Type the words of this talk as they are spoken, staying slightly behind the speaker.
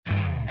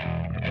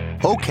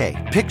Okay,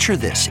 picture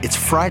this. It's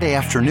Friday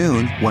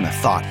afternoon when a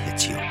thought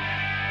hits you.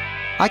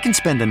 I can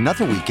spend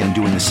another weekend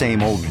doing the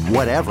same old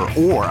whatever,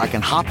 or I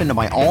can hop into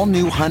my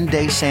all-new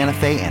Hyundai Santa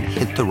Fe and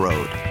hit the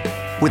road.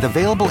 With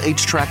available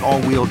H-Track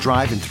all-wheel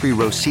drive and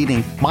 3-row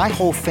seating, my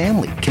whole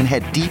family can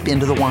head deep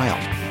into the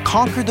wild.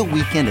 Conquer the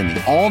weekend in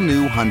the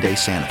all-new Hyundai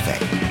Santa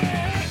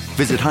Fe.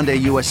 Visit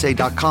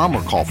HyundaiUSA.com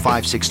or call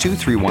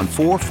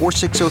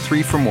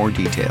 562-314-4603 for more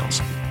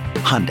details.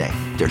 Hyundai,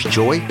 there's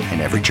joy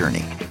in every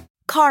journey.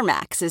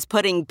 CarMax is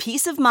putting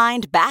peace of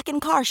mind back in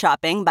car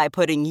shopping by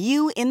putting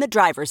you in the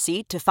driver's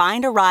seat to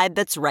find a ride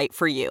that's right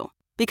for you.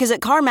 Because at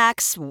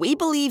CarMax, we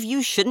believe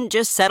you shouldn't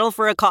just settle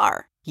for a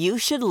car. You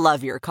should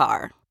love your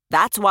car.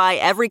 That's why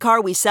every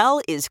car we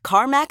sell is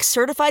CarMax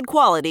certified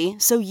quality,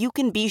 so you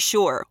can be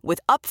sure with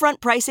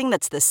upfront pricing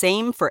that's the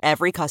same for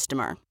every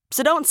customer.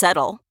 So don't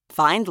settle.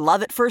 Find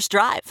love at first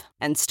drive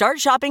and start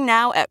shopping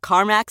now at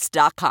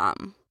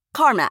CarMax.com.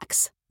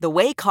 CarMax, the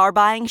way car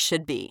buying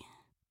should be.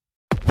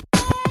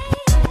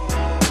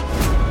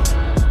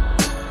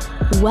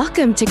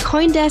 Welcome to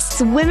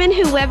CoinDesk's Women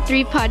Who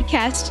Web3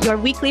 podcast, your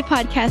weekly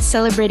podcast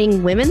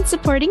celebrating women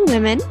supporting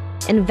women,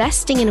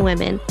 investing in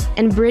women,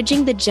 and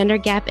bridging the gender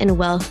gap in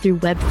wealth through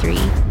Web3.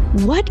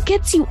 What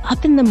gets you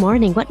up in the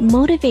morning? What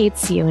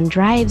motivates you and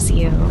drives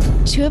you?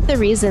 Two of the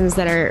reasons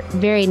that are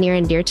very near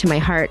and dear to my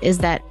heart is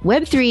that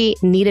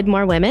Web3 needed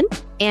more women,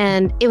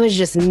 and it was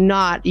just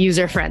not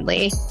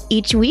user-friendly.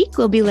 Each week,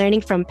 we'll be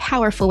learning from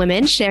powerful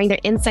women, sharing their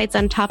insights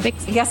on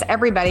topics. I guess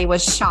everybody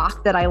was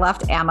shocked that I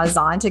left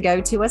Amazon to go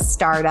to a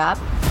startup.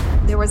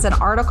 There was an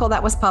article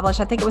that was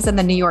published, I think it was in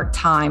the New York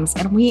Times,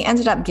 and we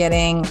ended up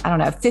getting,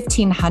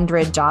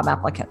 1,500 job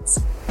applicants.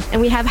 And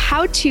we have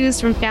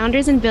how-tos from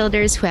founders and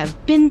builders who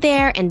have been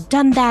there and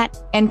done that.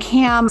 And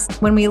Cam,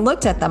 when we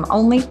looked at them,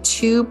 only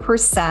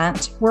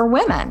 2% were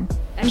women.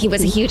 He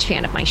was a huge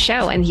fan of my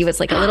show, and he was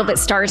like a little bit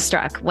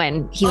starstruck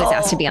when he was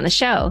asked to be on the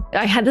show.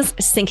 I had this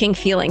sinking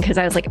feeling because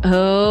I was like,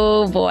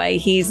 oh boy,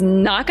 he's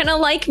not going to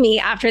like me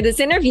after this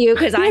interview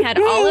because I had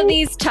all of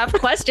these tough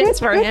questions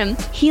for him.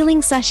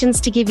 Healing sessions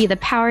to give you the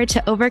power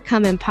to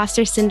overcome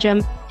imposter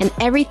syndrome and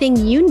everything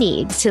you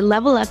need to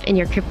level up in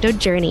your crypto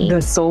journey.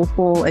 The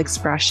soulful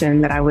expression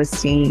that I was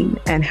seeing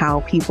and how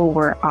people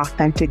were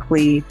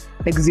authentically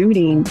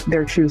exuding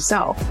their true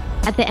self.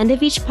 At the end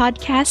of each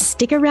podcast,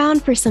 stick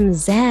around for some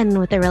Zen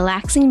with a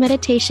relaxing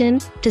meditation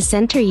to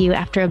center you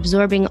after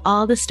absorbing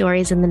all the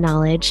stories and the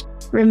knowledge.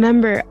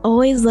 Remember,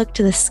 always look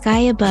to the sky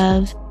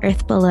above,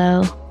 earth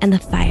below, and the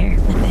fire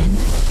within.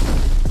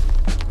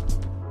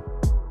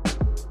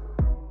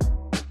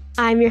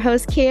 I'm your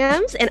host,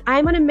 Cams, and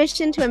I'm on a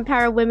mission to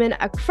empower women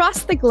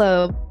across the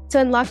globe to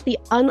unlock the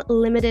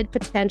unlimited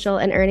potential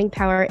and earning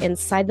power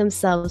inside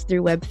themselves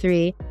through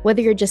Web3.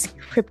 Whether you're just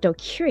crypto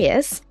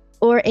curious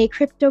or a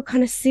crypto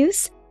connoisseur,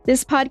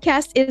 this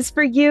podcast is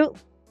for you.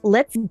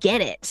 Let's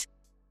get it.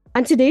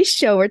 On today's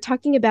show, we're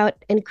talking about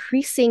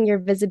increasing your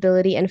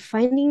visibility and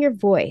finding your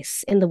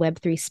voice in the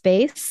Web3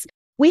 space.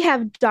 We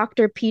have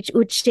Dr. Peach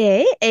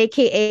Uche,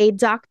 aka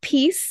Doc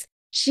Peace.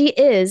 She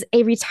is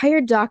a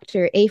retired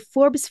doctor, a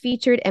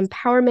Forbes-featured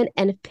empowerment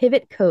and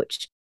pivot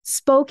coach,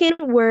 spoken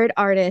word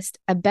artist,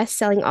 a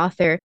best-selling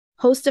author,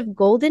 host of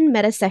Golden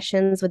Meta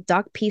Sessions with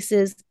Doc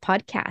Peace's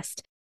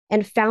podcast,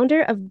 and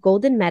founder of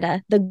Golden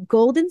Meta, the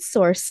golden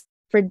source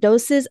for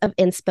doses of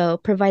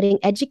inspo, providing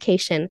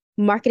education,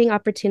 marketing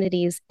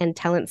opportunities, and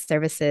talent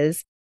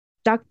services.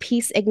 Doc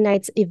Peace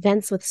ignites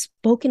events with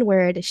spoken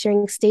word,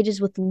 sharing stages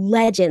with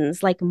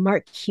legends like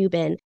Mark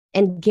Cuban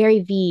and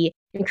Gary Vee,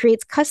 and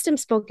creates custom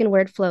spoken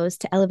word flows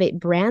to elevate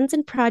brands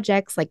and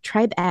projects like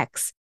Tribe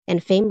X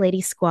and Fame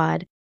Lady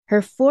Squad.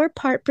 Her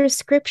 4-part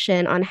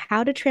prescription on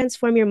how to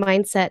transform your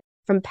mindset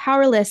from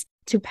powerless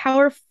to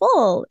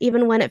powerful,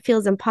 even when it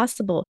feels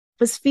impossible,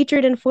 was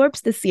featured in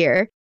Forbes this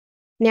year.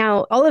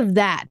 Now, all of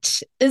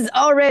that is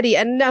already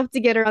enough to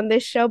get her on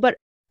this show, but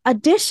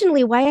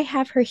additionally, why I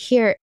have her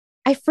here,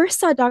 I first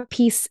saw Doc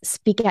Peace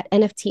speak at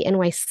NFT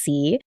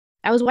NYC.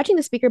 I was watching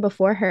the speaker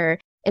before her,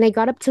 and I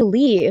got up to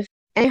leave,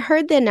 and I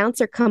heard the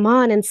announcer come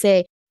on and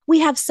say, we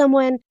have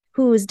someone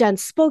who's done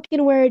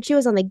spoken word. She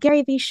was on the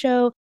Gary Vee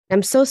show.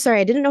 I'm so sorry.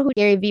 I didn't know who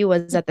Gary Vee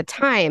was at the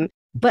time,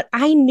 but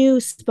I knew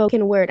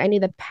spoken word. I knew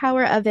the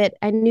power of it.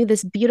 I knew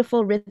this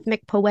beautiful,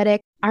 rhythmic,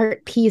 poetic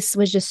art piece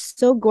was just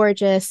so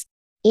gorgeous.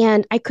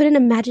 And I couldn't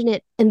imagine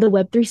it in the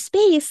Web3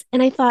 space.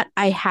 And I thought,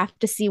 I have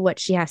to see what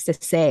she has to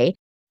say.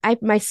 I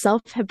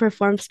myself have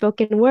performed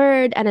spoken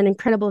word at an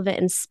incredible event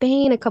in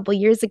Spain a couple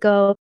years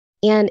ago.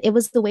 And it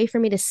was the way for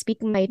me to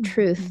speak my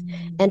truth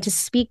and to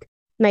speak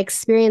my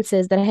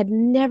experiences that I had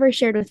never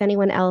shared with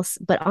anyone else.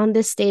 But on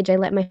this stage, I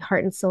let my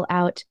heart and soul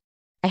out.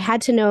 I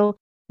had to know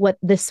what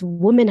this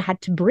woman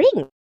had to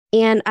bring.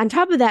 And on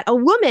top of that, a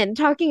woman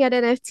talking at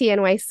NFT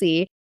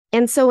NYC.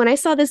 And so when I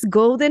saw this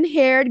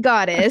golden-haired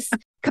goddess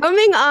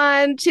coming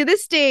on to the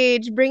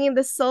stage, bringing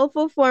the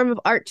soulful form of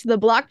art to the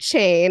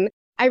blockchain,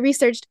 I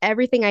researched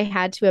everything I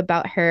had to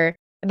about her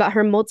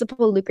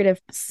multiple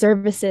lucrative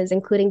services,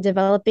 including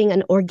developing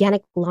an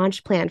organic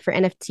launch plan for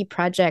NFT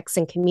projects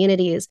and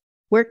communities,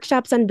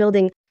 workshops on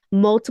building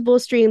multiple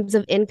streams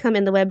of income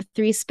in the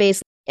Web3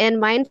 space and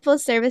mindful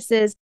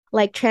services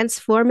like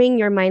transforming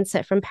your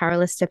mindset from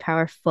powerless to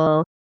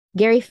powerful.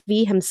 Gary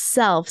Vee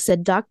himself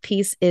said Doc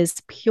Peace is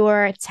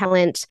pure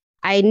talent.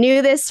 I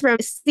knew this from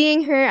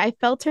seeing her. I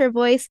felt her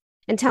voice,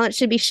 and talent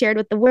should be shared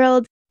with the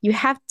world. You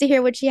have to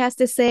hear what she has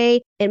to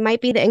say. It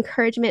might be the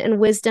encouragement and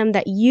wisdom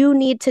that you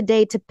need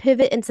today to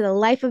pivot into the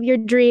life of your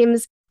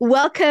dreams.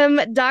 Welcome,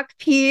 Doc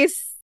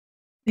Peace.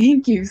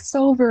 Thank you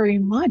so very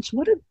much.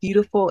 What a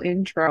beautiful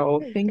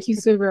intro. Thank you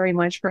so very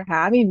much for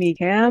having me,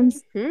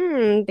 Cams.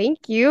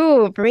 Thank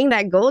you. Bring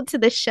that gold to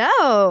the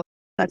show.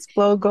 Let's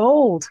blow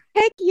gold.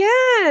 Heck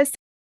yes.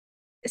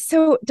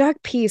 So, Doc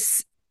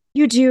Peace,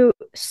 you do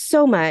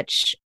so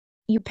much.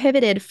 You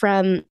pivoted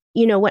from,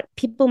 what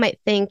people might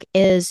think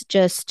is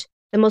just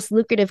the most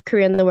lucrative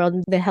career in the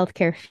world, the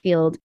healthcare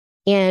field.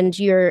 And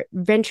you're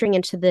venturing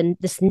into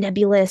this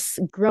nebulous,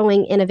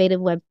 growing, innovative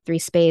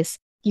Web3 space.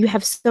 You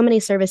have so many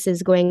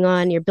services going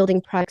on. You're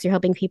building products. You're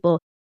helping people.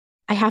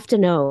 I have to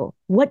know,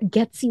 what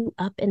gets you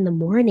up in the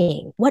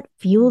morning? What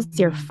fuels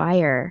your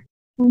fire?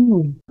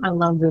 I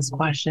love this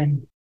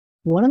question.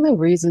 One of the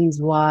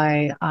reasons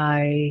why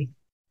I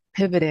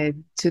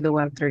pivoted to the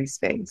Web3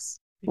 space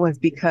was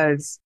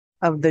because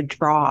of the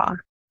draw,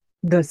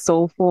 the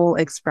soulful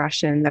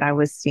expression that I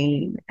was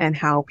seeing and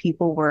how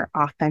people were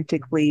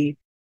authentically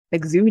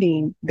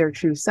exuding their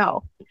true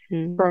self.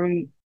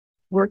 From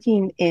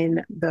working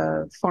in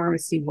the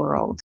pharmacy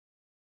world,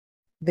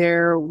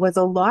 there was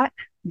a lot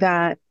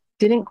that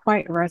didn't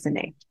quite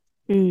resonate.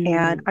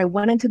 And I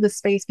went into the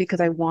space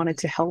because I wanted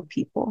to help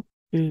people.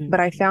 But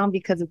I found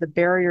because of the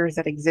barriers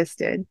that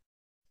existed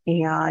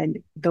and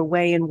the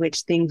way in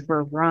which things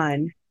were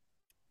run,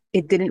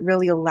 it didn't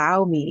really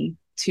allow me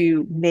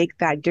to make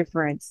that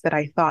difference that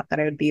I thought that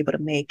I would be able to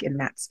make in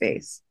that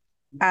space.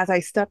 As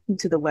I stepped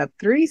into the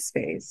Web3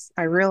 space,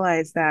 I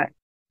realized that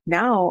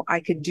now I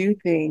could do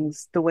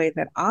things the way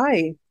that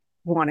I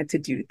wanted to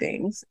do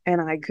things,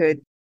 and I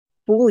could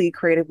fully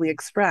creatively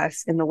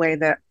express in the way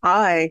that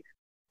I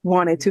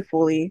wanted to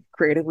fully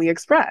creatively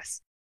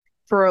express.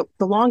 For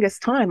the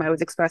longest time, I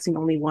was expressing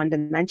only one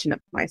dimension of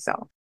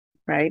myself,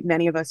 right?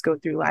 Many of us go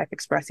through life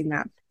expressing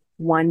that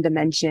one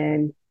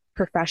dimension,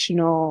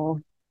 professional,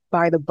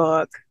 by the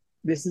book,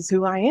 this is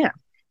who I am.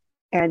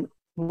 And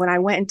when I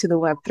went into the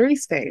Web3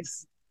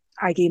 space,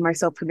 I gave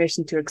myself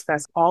permission to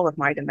express all of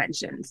my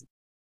dimensions.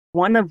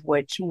 One of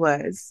which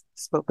was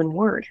spoken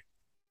word.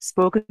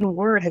 Spoken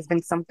word has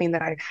been something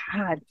that I've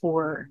had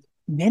for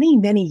many,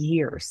 many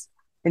years.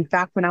 In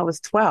fact, when I was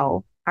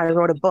 12, I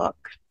wrote a book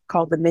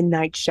called The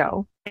Midnight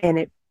Show, and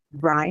it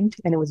rhymed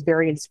and it was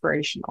very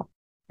inspirational.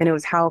 And it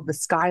was how the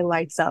sky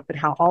lights up and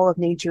how all of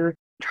nature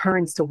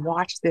turns to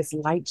watch this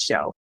light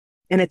show.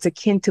 And it's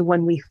akin to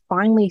when we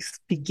finally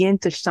begin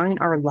to shine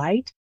our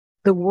light,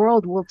 the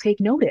world will take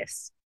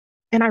notice.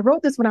 And I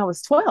wrote this when I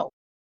was 12.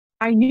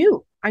 I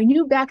knew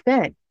back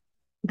then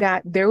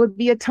that there would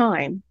be a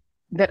time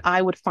that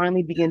I would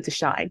finally begin to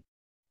shine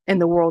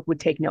and the world would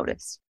take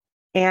notice.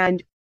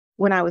 And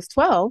when I was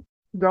 12,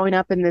 growing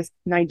up in this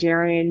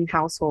Nigerian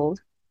household,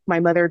 my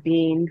mother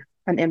being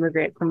an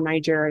immigrant from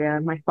Nigeria,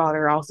 my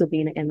father also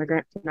being an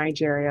immigrant from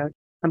Nigeria,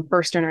 I'm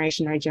first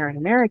generation Nigerian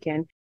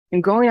American.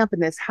 And growing up in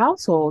this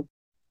household,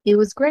 it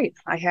was great.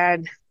 I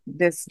had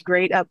this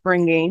great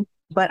upbringing,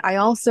 but I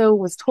also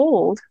was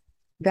told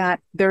that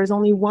there's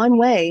only one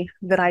way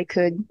that I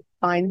could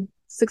find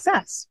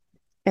success.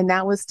 And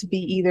that was to be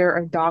either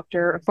a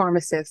doctor, a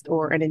pharmacist,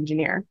 or an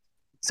engineer.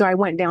 So I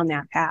went down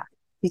that path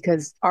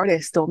because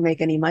artists don't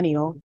make any money.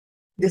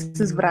 This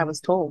is what I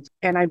was told.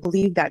 And I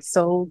believe that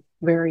so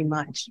very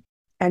much.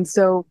 And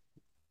so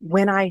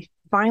when I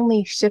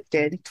finally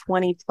shifted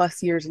 20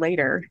 plus years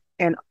later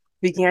and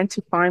began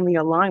to finally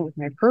align with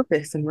my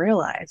purpose and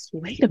realized,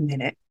 wait a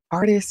minute,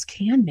 artists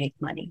can make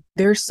money.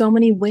 There's so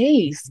many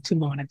ways to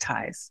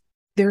monetize.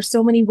 There's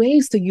so many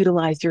ways to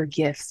utilize your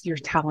gifts, your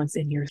talents,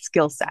 and your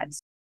skill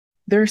sets.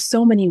 There's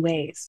so many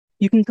ways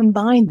you can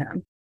combine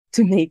them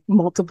to make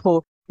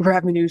multiple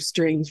revenue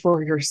streams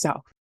for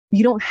yourself.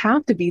 You don't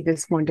have to be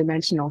this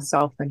one-dimensional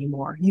self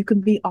anymore. You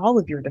can be all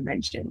of your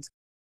dimensions.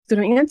 So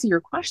to answer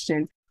your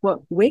question, what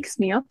wakes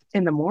me up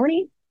in the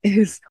morning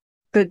is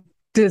the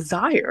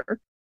desire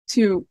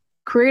to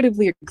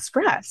creatively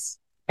express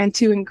and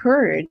to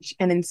encourage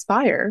and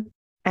inspire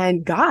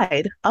and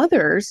guide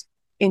others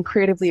in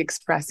creatively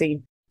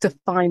expressing to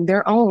find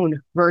their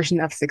own version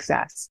of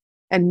success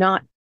and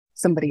not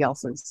somebody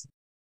else's.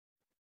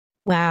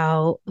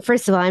 Wow.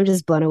 First of all, I'm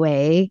just blown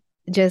away.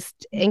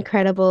 Just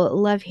incredible.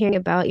 Love hearing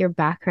about your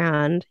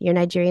background, your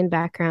Nigerian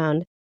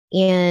background,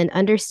 and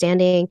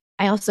understanding.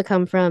 I also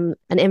come from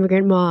an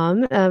immigrant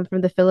mom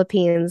from the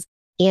Philippines.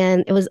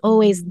 And it was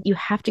always, you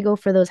have to go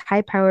for those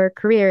high power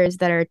careers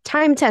that are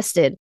time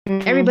tested.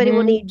 Everybody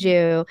will need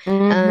you.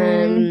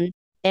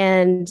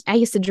 And I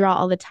used to draw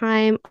all the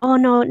time. Oh,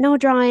 no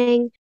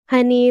drawing,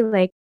 honey.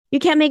 Like, you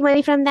can't make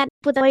money from that.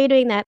 Why are you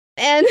doing that?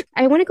 And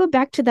I want to go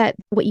back to that,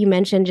 what you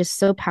mentioned, just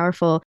so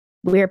powerful.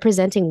 We're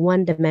presenting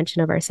one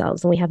dimension of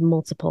ourselves and we have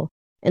multiple.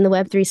 And the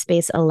Web3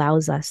 space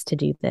allows us to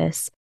do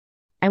this.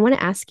 I want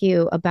to ask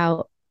you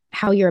about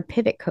how you're a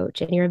pivot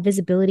coach and you're a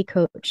visibility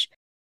coach.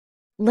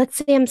 Let's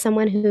say I'm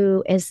someone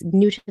who is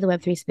new to the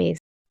Web3 space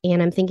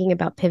and I'm thinking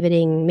about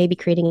pivoting, maybe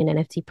creating an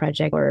NFT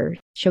project or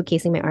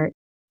showcasing my art.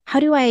 How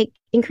do I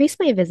increase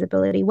my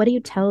visibility? What do you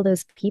tell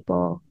those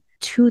people?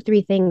 2,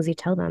 3 things you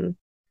tell them.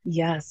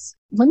 Yes.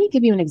 Let me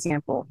give you an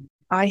example.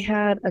 I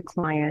had a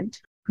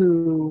client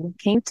who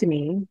came to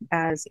me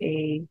as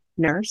a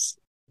nurse,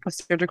 a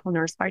surgical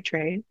nurse by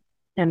trade,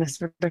 and a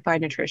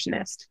certified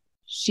nutritionist.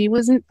 She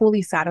wasn't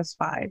fully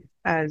satisfied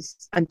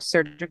as a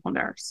surgical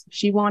nurse.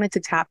 She wanted to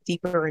tap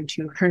deeper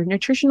into her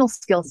nutritional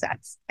skill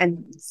sets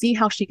and see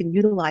how she can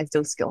utilize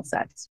those skill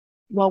sets.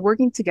 While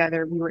working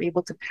together, we were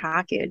able to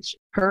package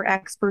her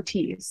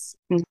expertise,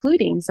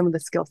 including some of the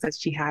skill sets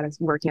she had as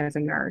working as a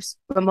nurse,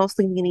 but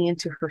mostly leaning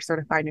into her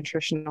certified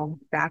nutritional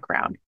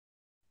background.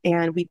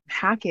 And we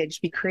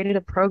created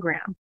a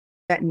program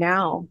that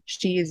now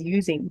she is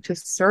using to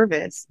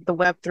service the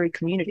Web3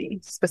 community,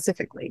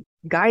 specifically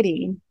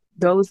guiding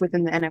those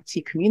within the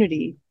NFT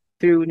community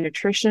through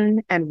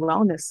nutrition and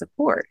wellness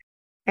support.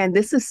 And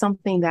this is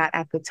something that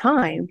at the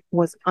time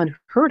was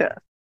unheard of.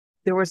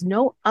 There was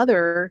no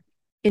other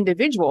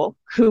individual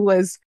who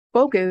was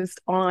focused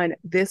on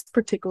this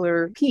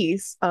particular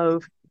piece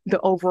of the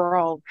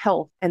overall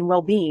health and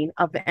well-being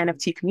of the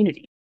NFT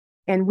community.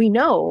 And we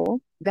know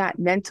that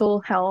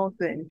mental health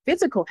and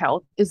physical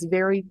health is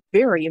very,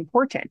 very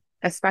important,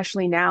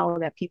 especially now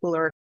that people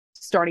are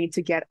starting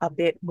to get a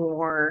bit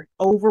more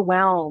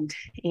overwhelmed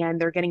and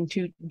they're getting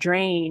too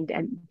drained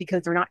and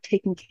because they're not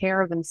taking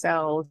care of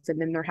themselves, and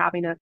then they're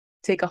having to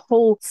take a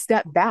whole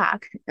step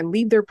back and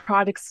leave their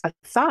projects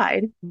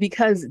aside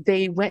because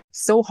they went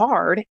so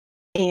hard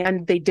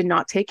and they did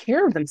not take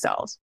care of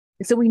themselves.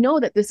 And so we know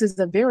that this is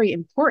a very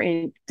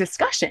important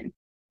discussion.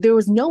 There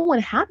was no one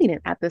having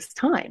it at this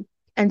time.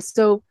 And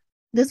so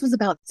this was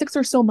about 6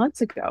 or so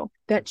months ago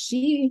that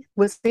she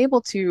was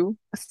able to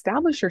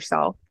establish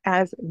herself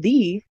as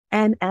the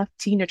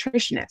NFT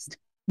nutritionist.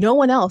 No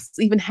one else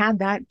even had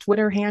that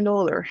Twitter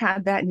handle or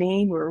had that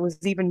name or was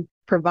even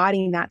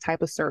providing that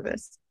type of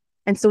service.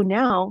 And so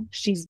now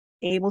she's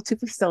able to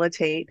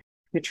facilitate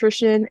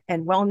nutrition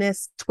and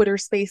wellness Twitter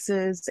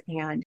spaces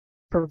and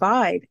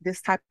provide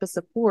this type of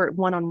support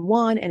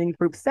one-on-one and in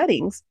group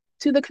settings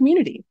to the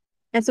community.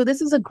 And so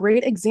this is a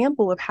great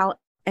example of how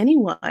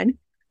anyone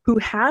who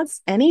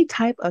has any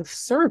type of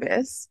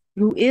service,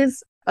 who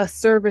is a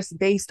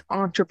service-based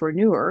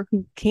entrepreneur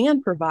who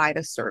can provide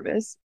a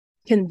service,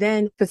 can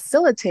then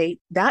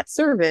facilitate that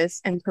service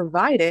and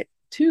provide it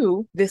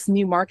to this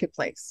new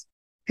marketplace.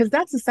 Because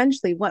that's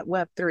essentially what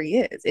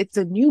Web3 is. It's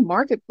a new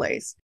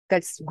marketplace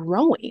that's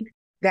growing,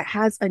 that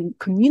has a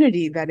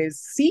community that is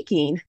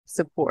seeking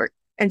support.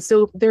 And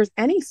so if there's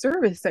any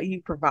service that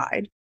you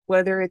provide,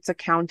 whether it's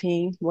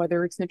accounting,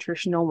 whether it's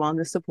nutritional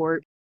wellness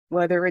support,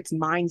 whether it's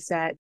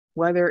mindset,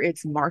 whether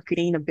it's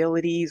marketing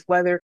abilities,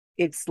 whether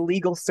it's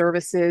legal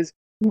services,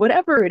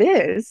 whatever it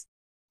is,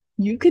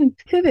 you can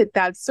pivot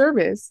that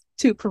service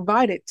to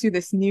provide it to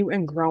this new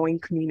and growing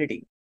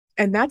community.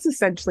 And that's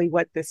essentially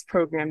what this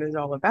program is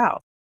all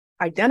about.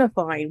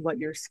 Identifying what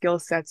your skill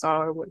sets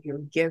are, what your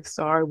gifts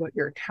are, what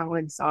your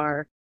talents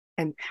are,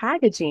 and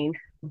packaging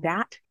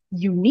that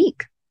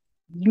unique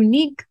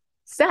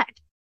set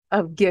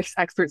of gifts,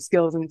 expert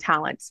skills, and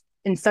talents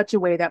in such a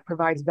way that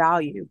provides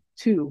value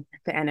to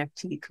the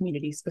NFT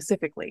community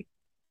specifically.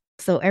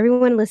 So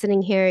everyone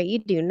listening here, you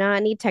do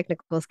not need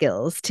technical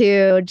skills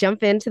to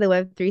jump into the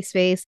Web3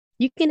 space.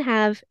 You can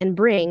have and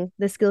bring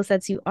the skill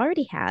sets you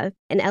already have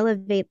and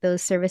elevate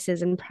those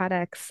services and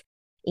products,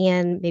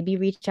 and maybe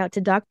reach out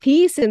to Doc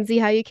Peace and see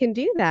how you can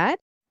do that.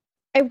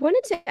 I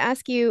wanted to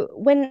ask you,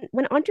 when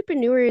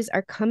entrepreneurs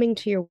are coming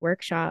to your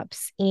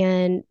workshops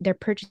and they're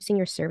purchasing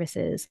your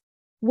services,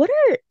 what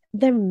are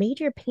the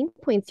major pain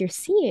points you're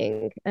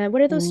seeing?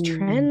 What are those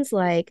trends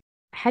like?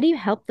 How do you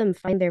help them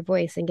find their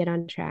voice and get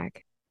on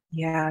track?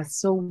 Yeah,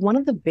 so one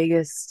of the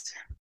biggest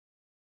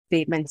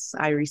statements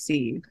I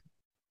receive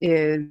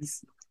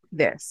is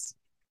this: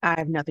 I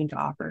have nothing to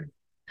offer.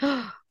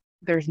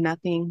 There's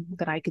nothing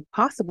that I could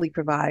possibly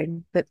provide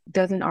that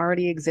doesn't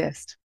already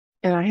exist.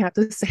 And I have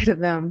to say to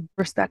them,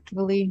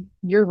 respectfully,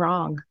 you're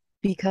wrong.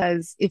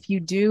 Because if you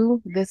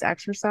do this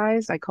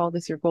exercise, I call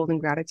this your golden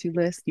gratitude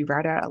list. You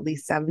write out at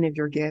least 7 of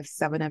your gifts,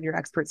 7 of your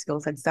expert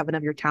skills, and 7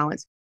 of your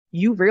talents.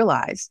 You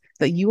realize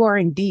that you are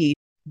indeed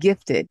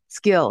gifted,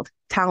 skilled,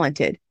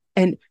 talented,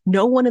 and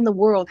no one in the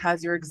world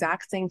has your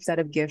exact same set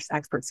of gifts,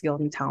 expert skills,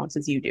 and talents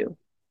as you do.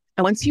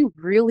 And once you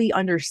really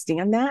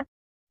understand that,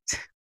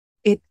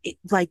 it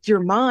like your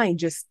mind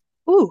just,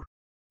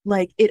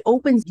 like it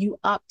opens you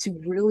up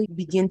to really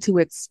begin to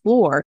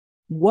explore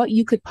what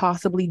you could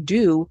possibly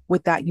do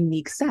with that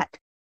unique set.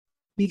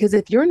 Because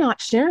if you're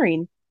not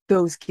sharing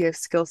those gifts,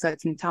 skill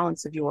sets, and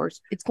talents of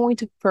yours, it's going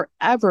to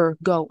forever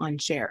go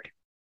unshared.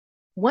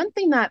 One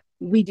thing that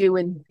we do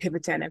in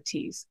Pivot to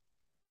NFTs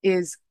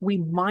is we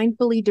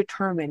mindfully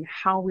determine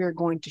how we're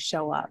going to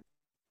show up.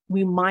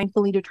 We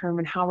mindfully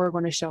determine how we're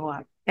going to show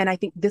up. And I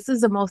think this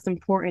is the most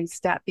important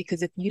step,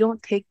 because if you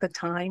don't take the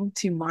time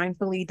to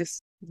mindfully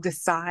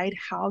decide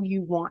how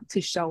you want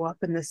to show up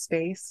in the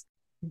space,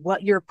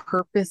 what your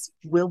purpose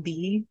will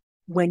be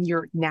when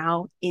you're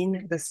now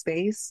in the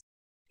space,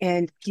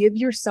 and give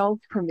yourself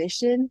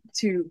permission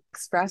to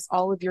express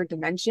all of your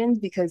dimensions,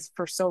 because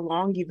for so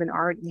long you've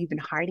been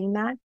hiding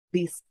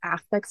these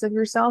aspects of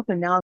yourself.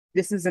 And now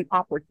this is an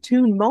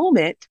opportune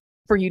moment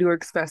for you to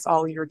express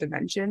all your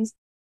dimensions.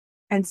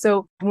 And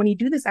so when you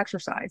do this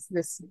exercise,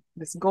 this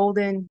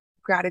golden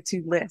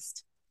gratitude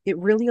list, it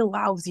really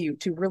allows you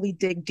to really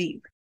dig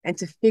deep and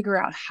to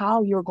figure out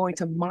how you're going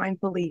to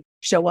mindfully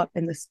show up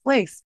in this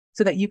place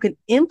so that you can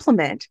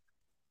implement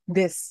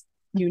this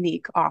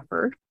unique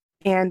offer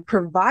and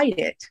provide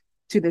it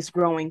to this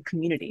growing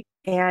community,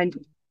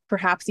 and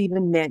perhaps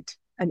even mint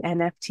an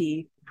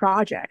NFT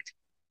project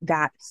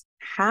that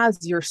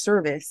has your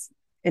service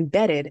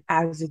embedded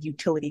as a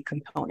utility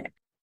component.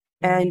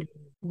 And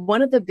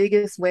one of the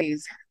biggest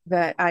ways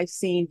that I've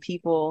seen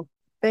people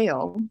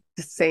fail,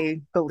 to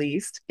say the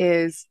least,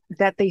 is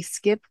that they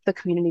skip the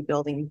community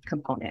building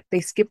component.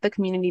 They skip the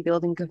community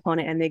building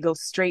component and they go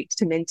straight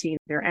to minting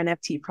their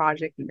NFT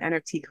project and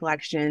NFT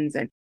collections,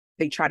 and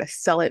they try to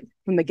sell it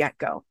from the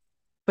get-go.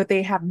 But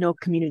they have no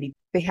community.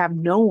 They have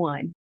no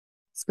one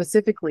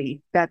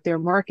specifically that they're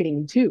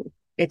marketing to.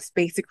 It's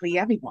basically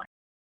everyone.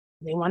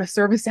 They want to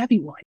service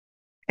everyone.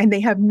 And they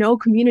have no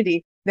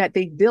community that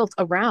they built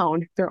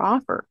around their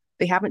offer.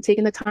 They haven't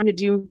taken the time to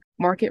do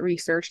market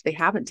research. They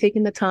haven't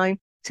taken the time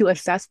to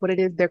assess what it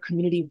is their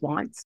community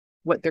wants,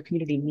 what their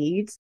community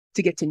needs,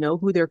 to get to know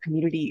who their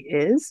community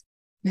is.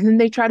 And then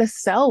they try to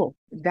sell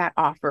that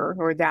offer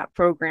or that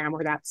program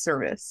or that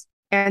service.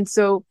 And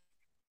so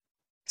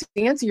to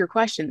answer your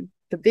question,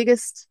 the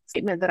biggest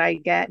statement that I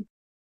get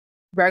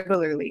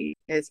regularly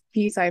is,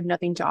 peace, I have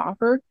nothing to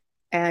offer.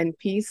 And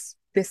peace,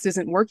 this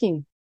isn't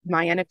working.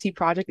 My NFT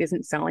project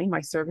isn't selling.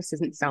 My service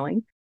isn't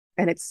selling.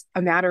 And it's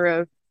a matter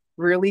of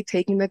really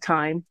taking the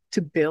time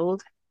to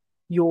build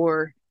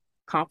your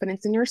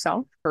confidence in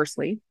yourself,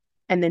 firstly,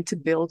 and then to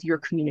build your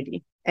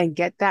community and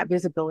get that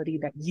visibility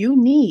that you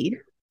need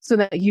so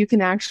that you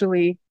can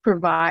actually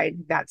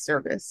provide that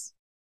service.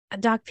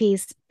 Doc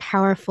Peace,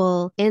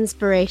 powerful,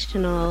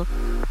 inspirational.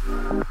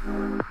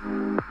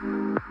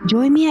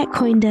 Join me at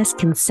CoinDesk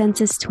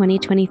Consensus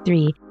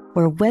 2023,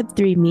 where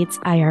Web3 meets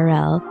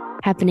IRL,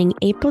 happening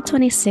April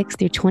 26th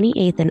through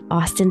 28th in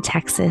Austin,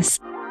 Texas.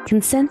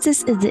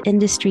 Consensus is the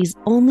industry's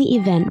only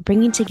event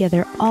bringing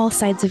together all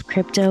sides of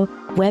crypto,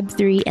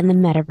 Web3, and the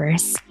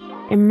metaverse.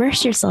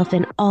 Immerse yourself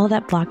in all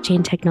that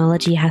blockchain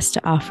technology has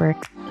to offer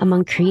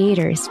among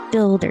creators,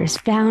 builders,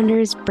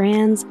 founders,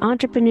 brands,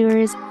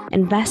 entrepreneurs,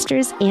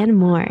 investors, and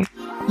more.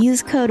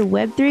 Use code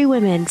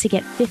Web3Women to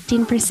get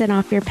 15%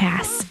 off your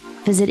pass.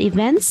 Visit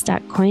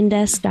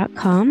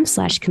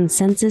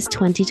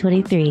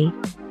events.coindesk.com/consensus2023.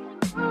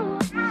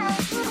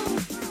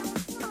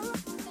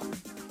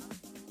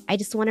 I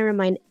just want to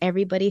remind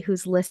everybody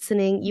who's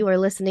listening, you are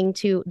listening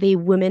to the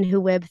Women Who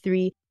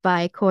Web3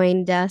 by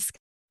CoinDesk.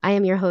 I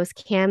am your host,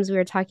 Cams. We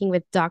are talking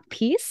with Doc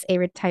Peace, a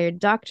retired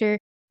doctor,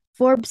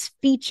 Forbes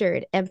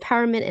featured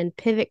empowerment and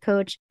pivot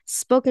coach,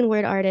 spoken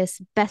word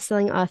artist,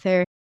 best-selling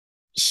author.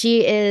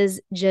 She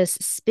is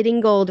just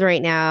spitting gold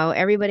right now.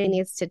 Everybody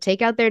needs to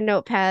take out their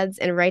notepads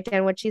and write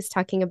down what she's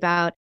talking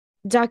about.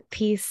 Doc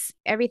Peace,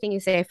 everything you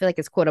say, I feel like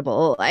is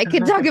quotable. I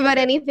could talk about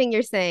anything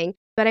you're saying,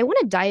 but I want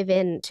to dive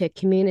into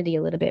community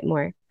a little bit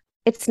more.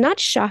 It's not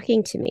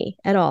shocking to me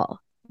at all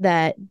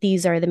that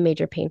these are the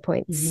major pain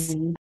points.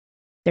 Mm-hmm.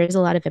 There's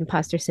a lot of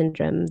imposter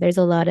syndrome. There's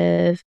a lot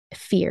of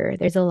fear.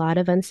 There's a lot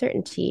of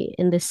uncertainty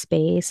in this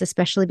space,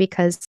 especially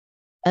because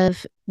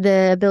of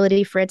the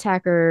ability for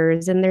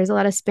attackers. And there's a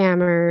lot of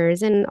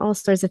spammers and all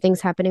sorts of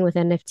things happening with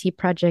NFT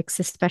projects,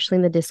 especially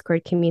in the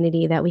Discord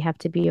community, that we have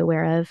to be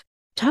aware of.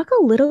 Talk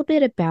a little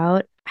bit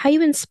about how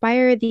you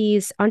inspire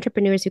these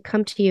entrepreneurs who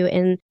come to you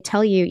and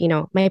tell you, you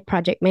know, my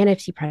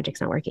NFT project's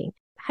not working.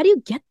 How do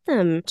you get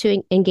them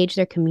to engage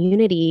their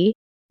community?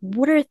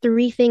 What are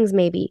 3 things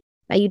maybe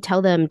that you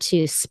tell them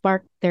to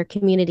spark their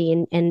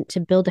community and to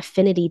build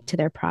affinity to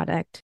their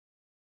product?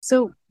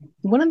 So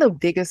one of the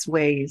biggest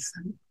ways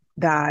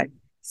that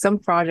some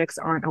projects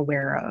aren't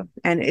aware of,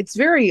 and it's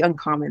very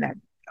uncommon that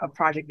a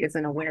project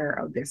isn't aware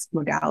of this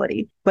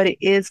modality, but it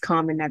is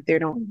common that they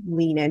don't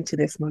lean into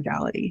this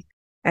modality.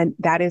 And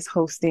that is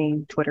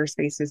hosting Twitter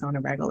spaces on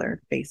a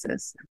regular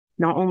basis.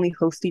 Not only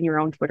hosting your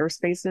own Twitter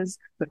spaces,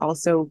 but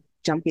also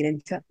jumping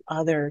into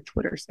other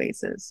Twitter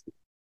spaces.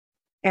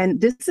 And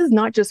this is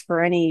not just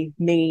for any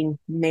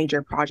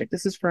major project.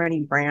 This is for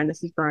any brand.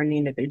 This is for any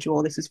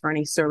individual. This is for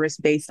any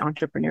service-based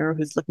entrepreneur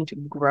who's looking to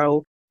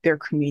grow their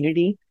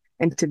community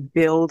and to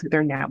build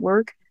their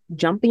network.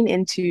 Jumping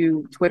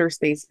into Twitter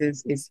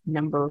spaces is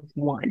number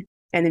 1.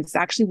 And it's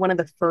actually one of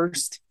the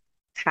first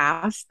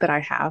tasks that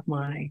I have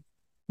my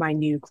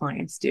new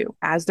clients do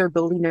as they're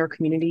building their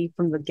community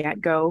from the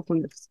get-go.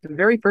 From the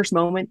very first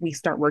moment we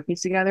start working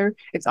together,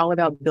 it's all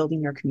about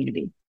building their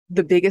community.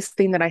 The biggest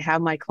thing that I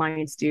have my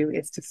clients do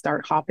is to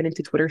start hopping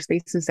into Twitter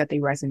spaces that they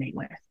resonate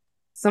with.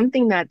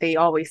 Something that they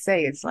always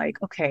say is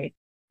like, okay,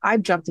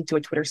 I've jumped into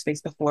a Twitter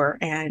space before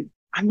and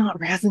I'm not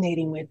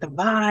resonating with the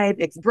vibe,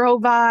 it's bro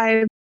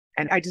vibe,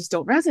 and I just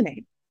don't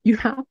resonate. You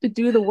have to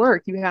do the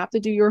work. You have to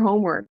do your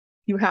homework.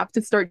 You have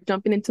to start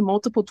jumping into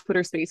multiple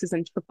Twitter spaces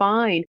and to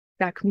find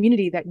that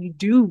community that you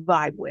do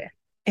vibe with.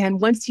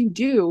 And once you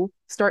do,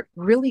 start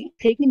really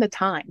taking the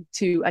time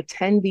to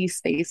attend these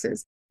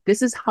spaces.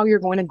 This is how you're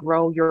going to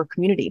grow your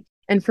community.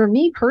 And for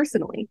me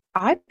personally,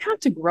 I've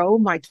had to grow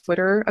my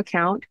Twitter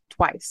account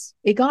twice.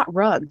 It got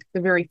rugged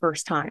the very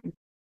first time.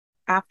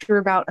 After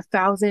about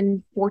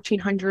 1,000,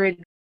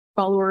 1,400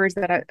 followers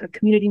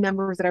community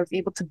members that I was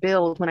able to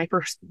build when I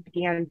first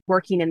began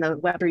working in the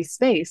Web3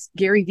 space,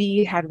 Gary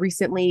Vee had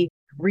recently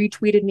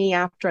retweeted me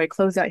after I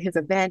closed out his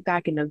event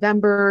back in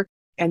November,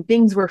 and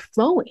things were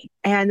flowing.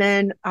 And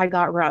then I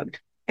got rugged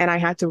and I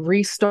had to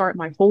restart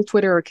my whole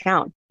Twitter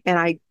account. And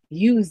I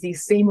use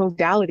these same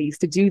modalities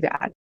to do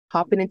that,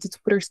 hopping into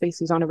Twitter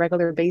spaces on a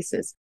regular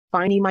basis,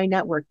 finding my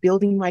network,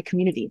 building my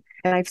community.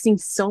 And I've seen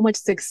so much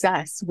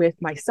success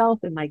with myself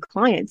and my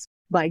clients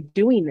by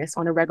doing this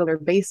on a regular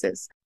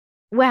basis.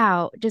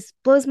 Wow, just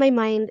blows my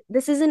mind.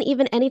 This isn't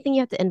even anything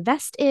you have to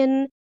invest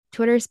in.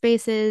 Twitter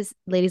spaces,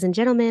 ladies and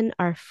gentlemen,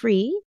 are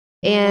free.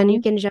 And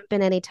you can jump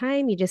in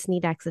anytime. You just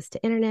need access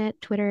to internet,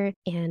 Twitter,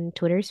 and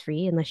Twitter's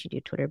free unless you do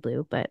Twitter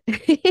Blue. But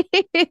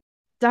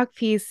Doc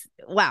Peace,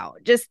 wow,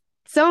 just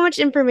so much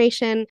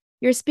information.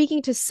 You're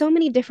speaking to so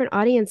many different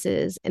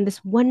audiences in this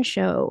one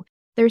show.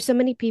 There's so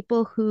many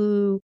people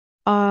who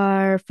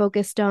are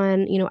focused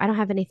on, I don't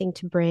have anything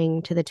to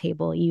bring to the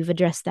table. You've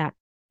addressed that.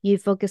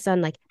 You've focused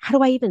on how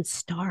do I even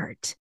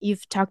start?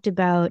 You've talked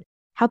about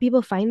how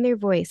people find their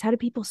voice. How do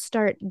people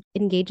start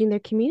engaging their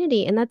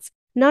community? And that's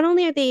not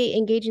only are they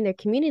engaging their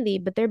community,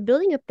 but they're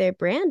building up their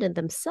brand and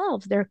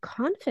themselves, their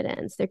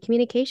confidence, their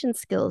communication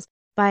skills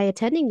by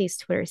attending these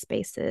Twitter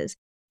spaces.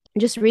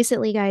 Just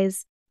recently,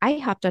 guys, I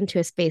hopped onto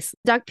a space.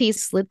 Doc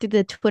Peace slid through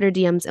the Twitter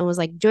DMs and was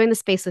like, join the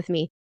space with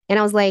me. And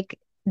I was like,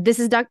 this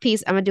is Doc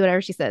Peace. I'm going to do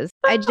whatever she says.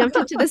 I jumped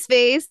into the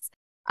space.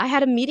 I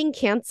had a meeting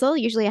cancel.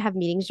 Usually I have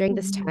meetings during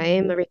this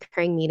time, a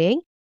recurring meeting.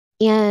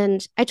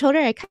 And I told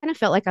her I kind of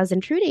felt like I was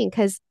intruding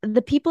because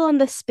the people in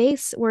the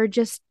space were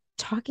just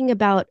talking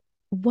about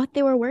what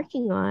they were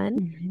working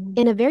on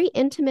in a very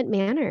intimate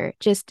manner,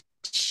 just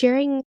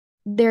sharing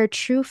their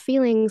true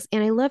feelings.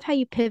 And I love how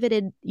you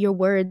pivoted your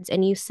words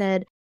and you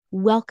said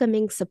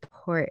welcoming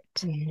support.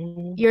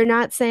 You're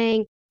not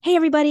saying, hey,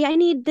 everybody, I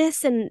need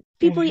this. And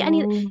people, I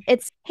need,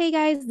 it's, hey,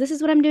 guys, this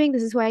is what I'm doing.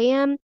 This is who I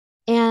am.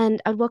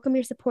 And I'd welcome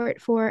your support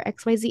for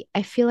XYZ.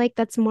 I feel like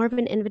that's more of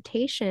an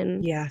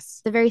invitation.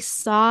 Yes. It's very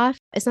soft.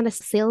 It's not a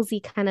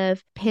salesy kind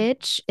of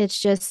pitch. It's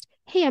just,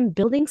 hey, I'm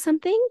building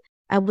something.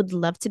 I would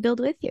love to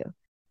build with you.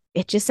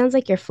 It just sounds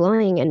like you're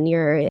flowing and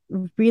you're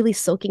really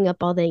soaking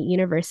up all the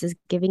universe is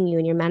giving you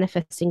and you're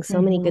manifesting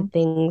so many good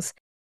things.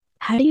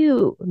 How do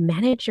you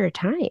manage your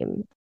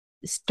time?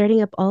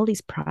 Starting up all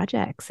these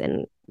projects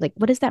and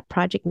what does that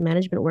project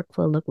management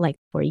workflow look like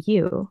for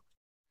you?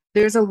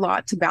 There's a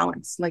lot to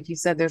balance. Like you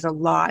said, there's a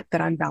lot that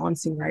I'm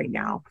balancing right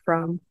now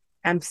from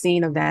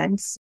emceeing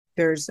events.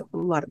 There's a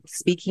lot of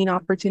speaking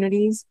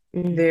opportunities.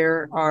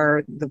 There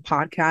are the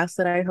podcasts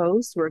that I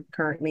host. We're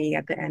currently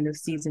at the end of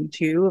season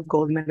 2 of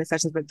Golden Minute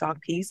Sessions with Doc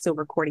Peace. So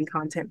recording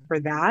content for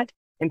that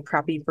and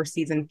prepping for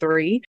season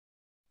 3.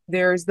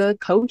 There's the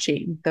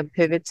coaching, the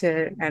pivot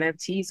to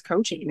NFTs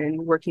coaching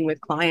and working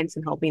with clients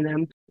and helping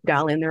them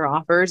dial in their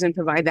offers and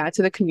provide that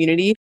to the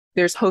community.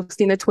 There's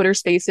hosting the Twitter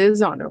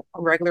spaces on a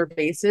regular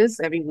basis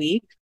every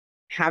week,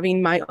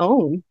 having my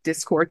own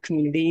Discord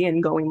community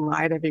and going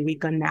live every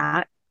week on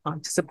that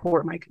to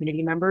support my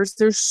community members.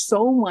 There's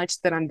so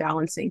much that I'm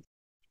balancing.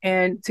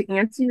 And to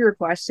answer your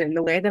question,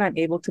 the way that I'm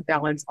able to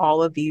balance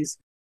all of these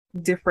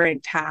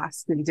different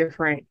tasks and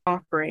different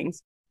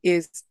offerings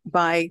is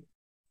by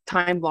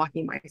time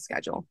blocking my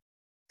schedule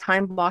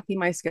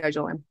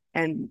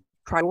and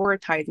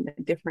prioritizing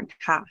the different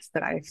tasks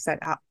that I've set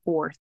out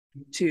forth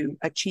to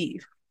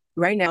achieve.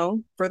 Right now,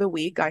 for the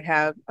week, I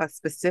have a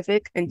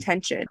specific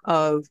intention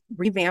of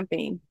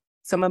revamping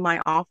some of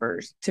my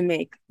offers to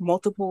make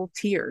multiple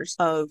tiers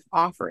of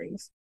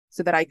offerings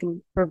so that I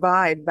can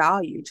provide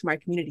value to my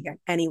community at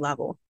any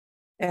level.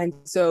 And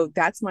so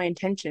that's my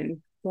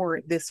intention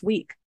for this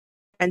week.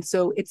 And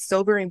so it's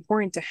so very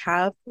important to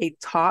have a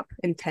top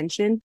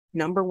intention,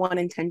 number one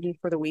intention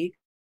for the week.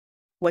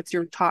 What's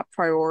your top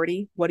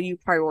priority? What are you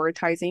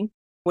prioritizing?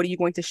 What are you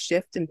going to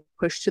shift and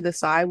push to the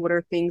side? What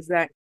are things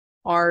that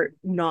are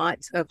not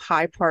of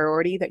high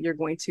priority that you're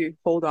going to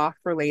hold off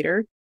for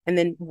later? And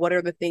then what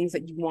are the things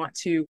that you want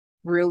to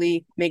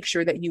really make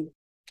sure that you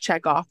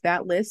check off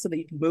that list so that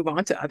you can move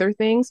on to other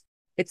things?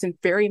 It's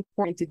very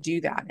important to do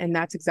that. And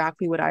that's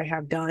exactly what I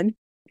have done.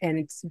 And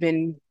it's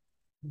been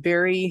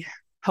very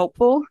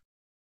helpful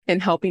in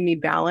helping me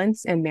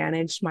balance and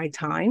manage my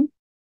time,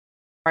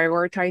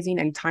 prioritizing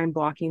and time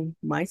blocking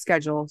my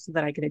schedule so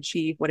that I can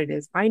achieve what it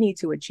is I need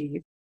to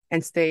achieve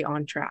and stay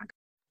on track.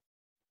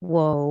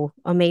 Whoa,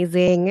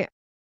 amazing.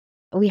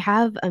 We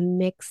have a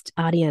mixed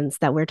audience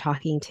that we're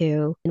talking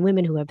to, and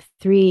women who have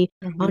 3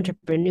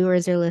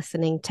 entrepreneurs are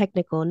listening,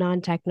 technical,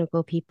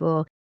 non-technical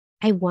people.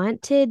 I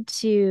wanted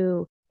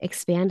to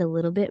expand a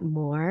little bit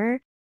more.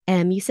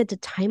 You said to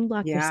time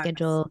block your Yes.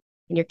 schedule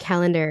in your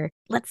calendar.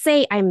 Let's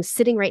say I'm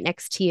sitting right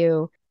next to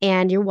you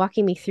and you're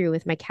walking me through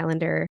with my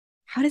calendar.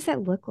 How does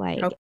that look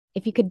like? Okay.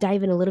 If you could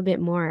dive in a little bit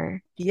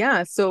more.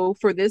 Yeah. So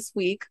for this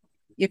week,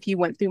 if you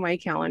went through my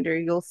calendar,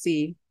 you'll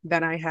see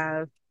that I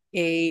have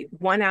a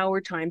 1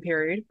 hour time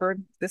period for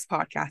this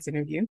podcast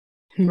interview.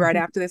 Right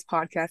after this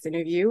podcast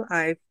interview,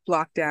 I've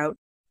blocked out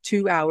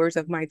 2 hours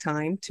of my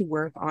time to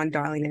work on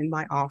dialing in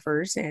my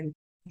offers and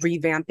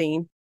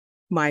revamping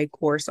my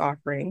course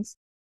offerings.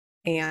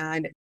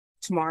 And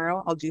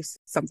tomorrow I'll do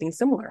something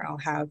similar. I'll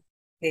have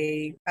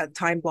a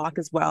time block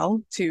as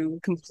well to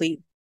complete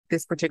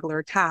this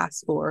particular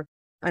task or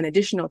an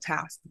additional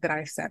task that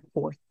I set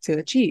forth to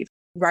achieve.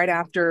 Right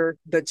after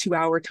the 2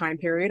 hour time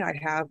period, I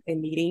have a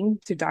meeting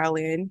to dial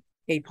in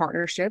a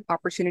partnership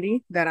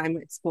opportunity that I'm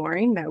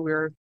exploring that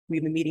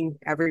we've been meeting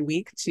every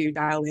week to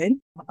dial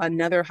in.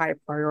 Another high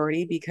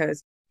priority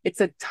because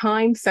it's a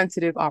time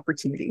sensitive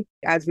opportunity.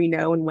 As we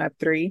know in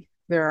Web3,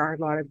 there are a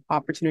lot of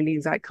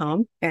opportunities that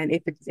come. And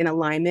if it's in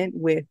alignment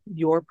with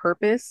your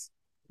purpose,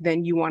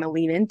 then you want to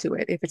lean into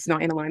it. If it's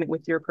not in alignment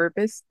with your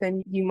purpose,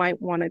 then you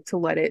might want to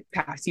let it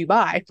pass you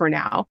by for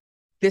now.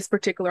 This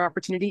particular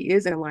opportunity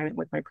is in alignment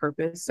with my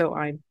purpose. So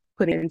I'm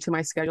putting it into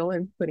my schedule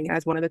and putting it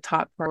as one of the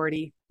top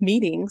priority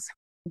meetings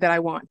that I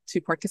want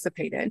to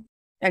participate in.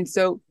 And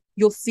so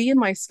you'll see in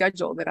my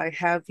schedule that I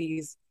have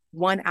these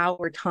 1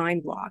 hour time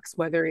blocks,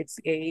 whether it's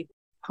a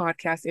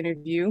podcast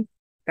interview,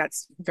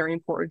 that's very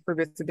important for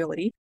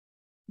visibility.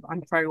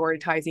 I'm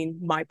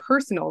prioritizing my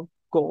personal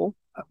goal,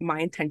 my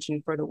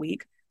intention for the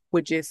week,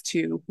 which is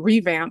to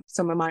revamp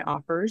some of my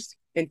offers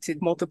into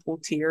multiple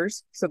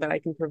tiers so that I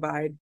can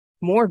provide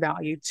more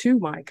value to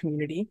my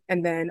community.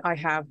 And then I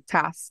have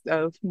tasks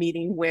of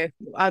meeting with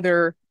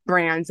other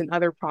brands and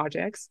other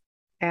projects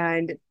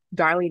and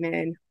dialing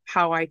in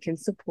how I can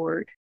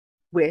support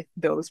with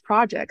those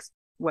projects,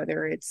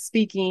 whether it's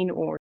speaking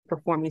or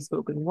performing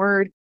spoken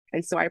word.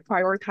 And so I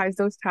prioritize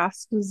those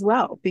tasks as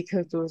well,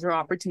 because those are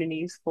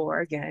opportunities for,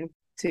 again,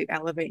 to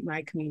elevate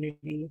my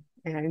community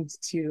and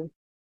to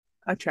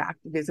attract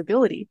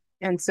visibility.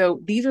 And so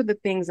these are the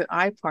things that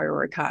I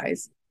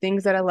prioritize,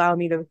 things that allow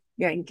me to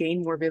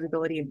gain more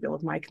visibility and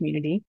build my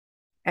community,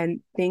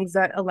 and things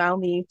that allow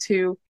me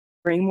to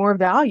bring more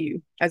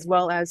value, as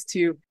well as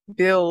to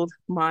build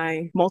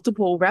my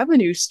multiple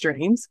revenue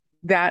streams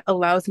that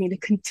allows me to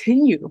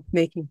continue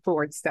making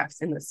forward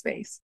steps in the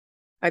space.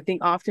 I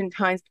think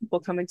oftentimes people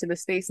come into the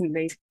space and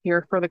they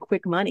here for the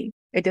quick money.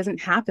 It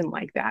doesn't happen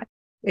like that.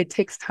 It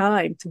takes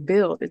time to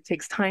build. It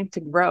takes time to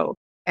grow.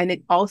 And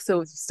it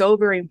also is so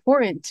very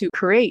important to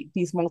create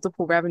these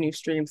multiple revenue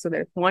streams so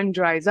that if one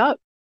dries up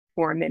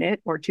for a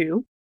minute or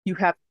two, you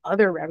have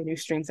other revenue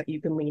streams that you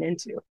can lean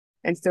into.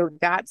 And so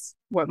that's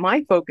what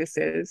my focus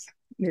is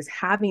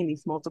having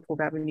these multiple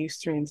revenue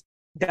streams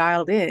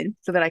dialed in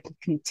so that I can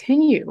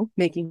continue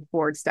making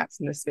forward steps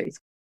in this space.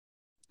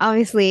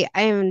 Obviously,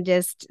 I am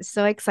just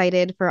so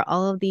excited for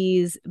all of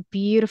these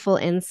beautiful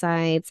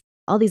insights,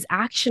 all these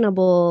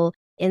actionable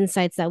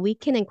insights that we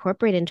can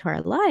incorporate into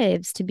our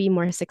lives to be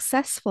more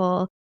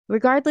successful.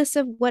 Regardless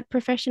of what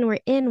profession we're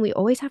in, we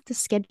always have to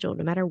schedule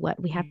no matter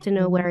what. We have to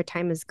know where our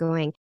time is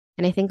going.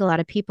 And I think a lot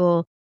of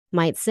people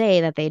might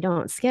say that they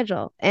don't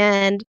schedule.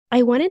 And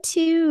I wanted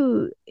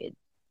to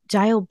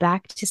dial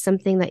back to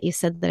something that you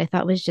said that I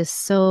thought was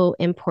just so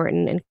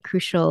important and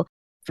crucial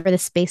for the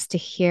space to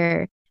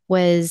hear.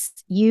 Was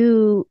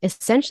you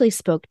essentially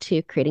spoke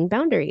to creating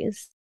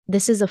boundaries.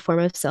 This is a form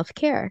of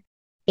self-care.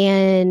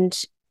 And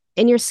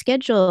in your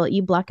schedule,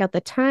 you block out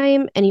the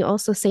time and you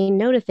also say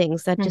no to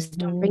things that just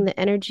don't bring the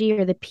energy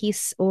or the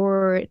peace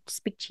or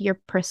speak to your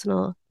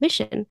personal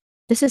mission.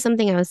 This is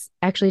something I was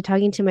actually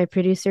talking to my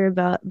producer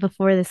about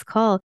before this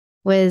call,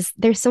 was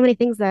there's so many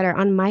things that are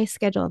on my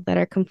schedule that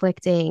are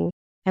conflicting.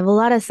 I have a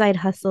lot of side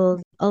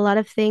hustles, a lot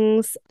of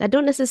things that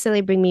don't necessarily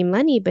bring me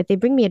money, but they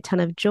bring me a ton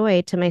of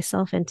joy to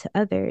myself and to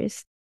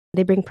others.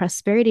 They bring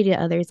prosperity to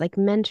others, like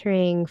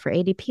mentoring for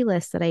ADP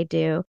lists that I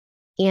do.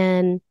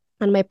 And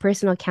on my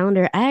personal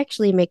calendar, I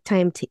actually make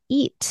time to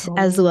eat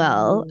as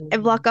well. I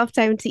block off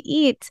time to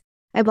eat.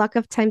 I block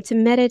off time to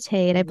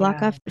meditate. I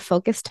block off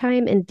focus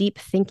time and deep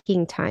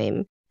thinking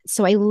time.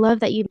 So I love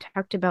that you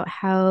talked about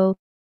how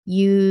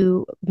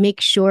you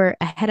make sure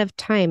ahead of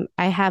time,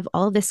 I have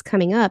all this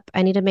coming up.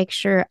 I need to make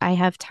sure I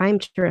have time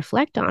to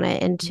reflect on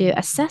it and to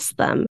assess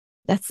them.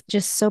 That's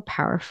just so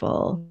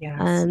powerful.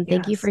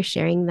 Thank you for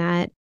sharing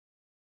that.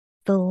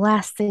 The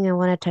last thing I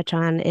want to touch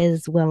on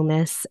is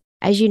wellness.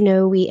 As you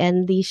know, we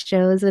end these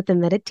shows with a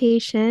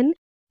meditation,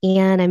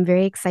 and I'm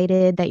very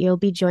excited that you'll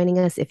be joining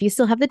us if you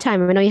still have the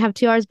time. I know you have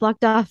 2 hours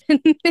blocked off,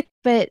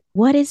 but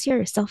what is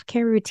your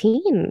self-care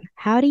routine?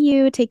 How do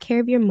you take care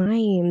of your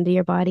mind,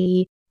 your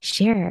body?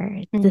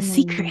 Share the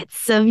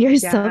secrets of your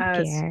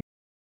self-care.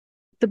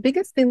 The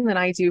biggest thing that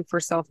I do for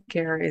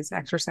self-care is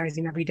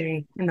exercising every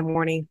day in the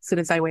morning. As soon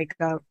as I wake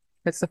up,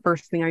 that's the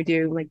first thing I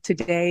do. Like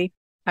today,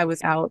 I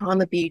was out on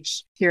the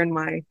beach here in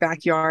my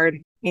backyard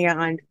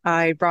and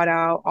I brought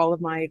out all of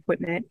my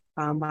equipment,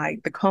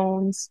 the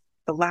cones,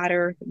 the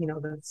ladder,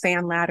 the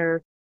sand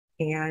ladder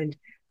and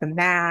the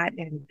mat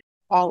and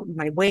all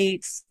my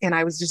weights. And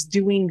I was just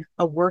doing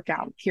a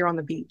workout here on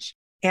the beach.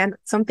 And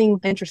something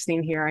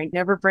interesting here, I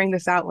never bring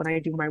this out when I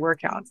do my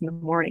workouts in the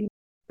morning,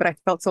 but I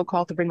felt so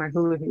called to bring my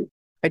hula hoop.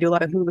 I do a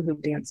lot of hula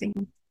hoop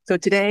dancing. So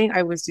today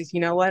I was just,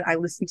 I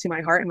listened to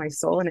my heart and my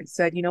soul, and it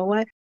said, you know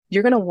what,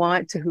 you're going to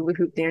want to hula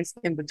hoop dance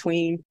in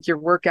between your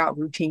workout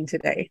routine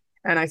today.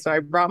 And so I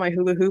brought my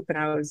hula hoop and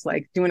I was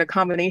like doing a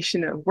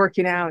combination of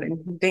working out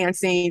and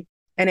dancing.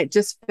 And it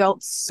just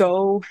felt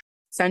so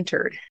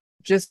centered,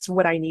 just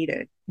what I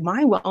needed.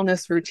 My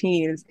wellness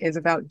routine is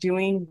about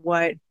doing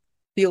what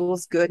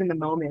feels good in the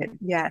moment.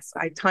 Yes,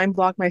 I time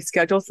block my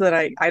schedule so that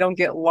I don't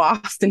get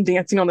lost in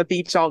dancing on the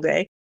beach all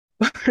day.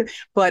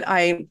 But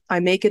I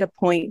make it a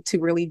point to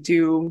really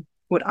do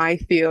what I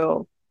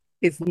feel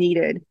is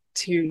needed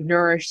to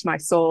nourish my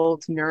soul,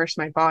 to nourish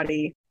my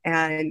body,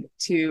 and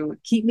to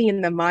keep me in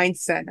the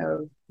mindset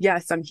of,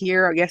 yes, I'm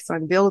here, yes,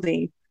 I'm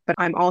building, but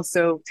I'm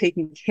also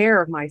taking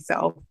care of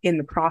myself in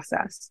the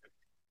process.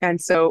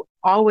 And so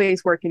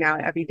always working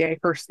out every day,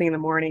 first thing in the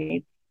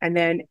morning. And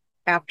then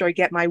after I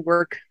get my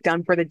work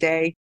done for the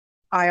day,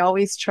 I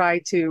always try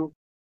to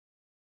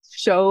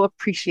show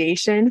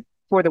appreciation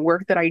for the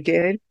work that I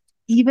did.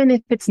 Even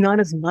if it's not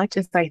as much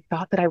as I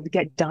thought that I would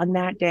get done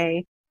that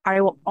day,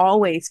 I will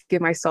always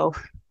give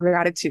myself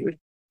gratitude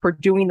for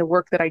doing the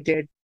work that I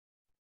did.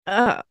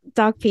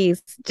 Doc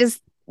Peace,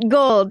 just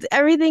gold.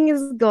 Everything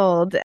is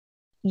gold.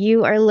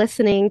 You are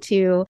listening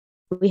to,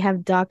 we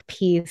have Doc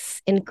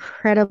Peace,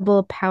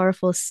 incredible,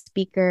 powerful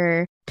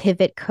speaker,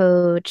 pivot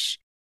coach,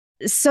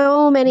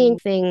 so many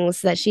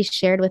things that she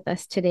shared with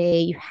us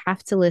today. You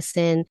have to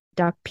listen.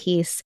 Doc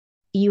Peace,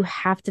 you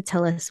have to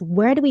tell us,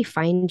 where do we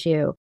find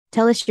you?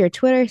 Tell us your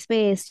Twitter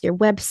space, your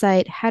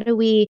website. How do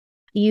we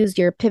use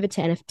your Pivot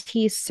to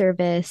NFT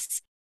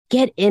service?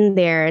 Get in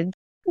there.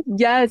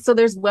 Yeah, so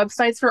there's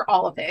websites for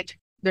all of it.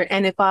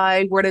 And if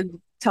I were to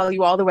tell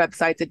you all the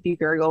websites, it'd be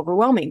very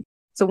overwhelming.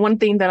 So one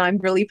thing that I'm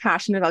really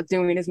passionate about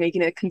doing is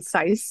making it a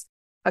concise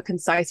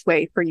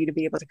way for you to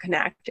be able to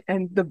connect.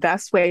 And the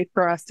best way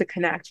for us to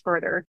connect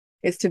further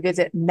is to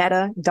visit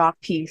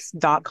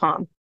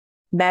meta.peace.com.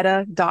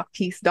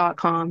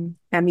 meta.peace.com,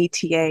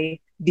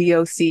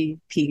 METADOC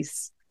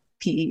peace,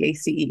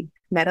 PEACE,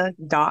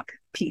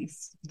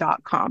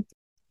 meta.peace.com.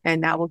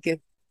 And that will give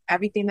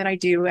everything that I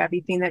do,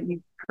 everything that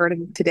you've heard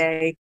of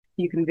today.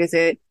 You can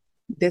visit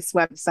this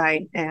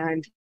website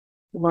and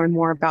learn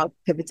more about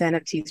Pivot to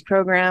NFT's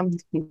program.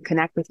 You can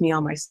connect with me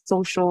on my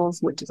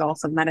socials, which is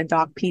also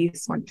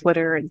MetaDocPeace on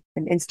Twitter and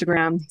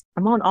Instagram.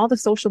 I'm on all the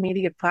social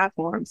media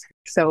platforms.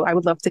 So I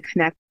would love to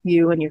connect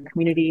you and your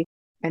community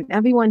and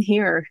everyone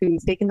here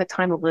who's taking the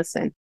time to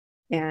listen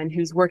and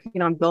who's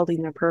working on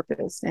building their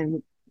purpose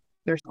and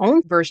their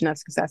own version of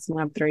success in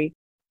Web3.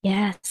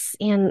 Yes.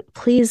 And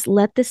please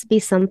let this be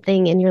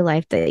something in your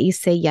life that you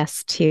say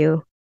yes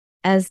to.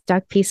 As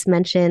Doc Peace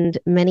mentioned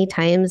many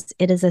times,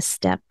 it is a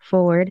step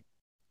forward.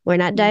 We're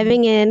not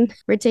diving in.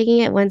 We're taking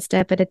it one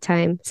step at a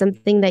time.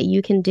 Something that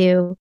you can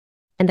do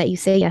and that you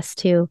say yes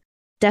to.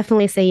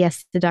 Definitely say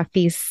yes to Doc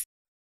Peace.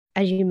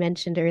 As you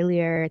mentioned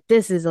earlier,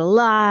 this is a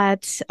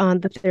lot on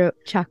the throat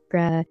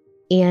chakra.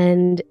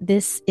 And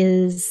this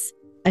is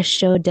a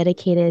show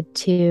dedicated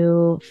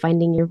to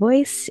finding your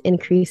voice,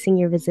 increasing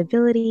your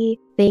visibility.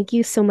 Thank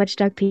you so much,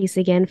 Doc Peace,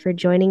 again for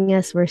joining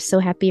us. We're so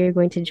happy you're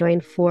going to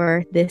join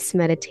for this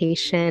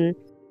meditation.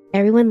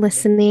 Everyone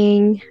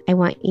listening, I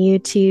want you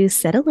to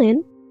settle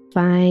in.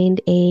 Find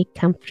a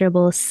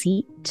comfortable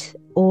seat,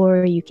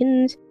 or you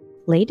can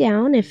lay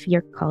down if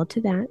you're called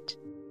to that.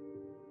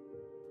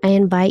 I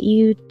invite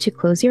you to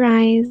close your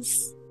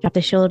eyes, drop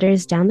the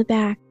shoulders down the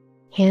back.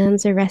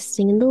 Hands are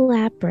resting in the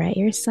lap or at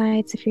your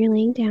sides if you're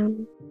laying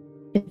down.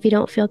 If you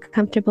don't feel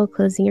comfortable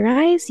closing your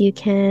eyes, you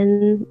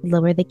can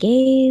lower the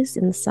gaze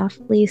and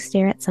softly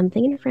stare at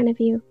something in front of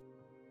you.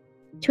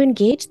 To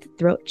engage the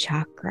throat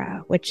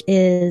chakra, which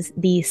is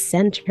the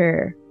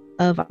center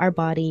of our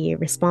body,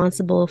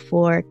 responsible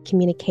for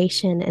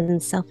communication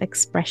and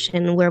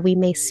self-expression, where we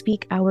may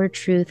speak our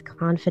truth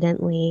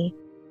confidently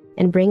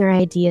and bring our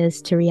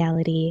ideas to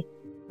reality,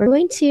 we're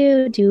going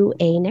to do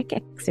a neck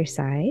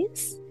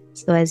exercise.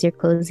 So as you're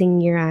closing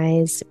your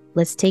eyes,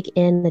 let's take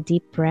in a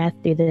deep breath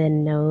through the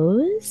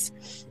nose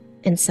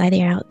and sigh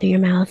the air out through your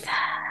mouth.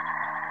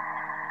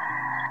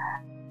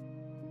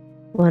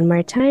 One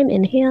more time,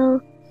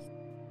 inhale.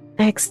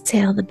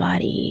 Exhale, the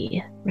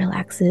body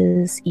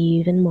relaxes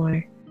even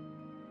more.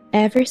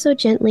 Ever so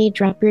gently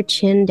drop your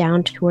chin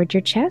down toward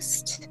your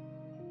chest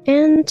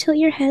and tilt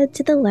your head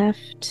to the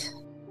left.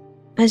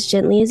 As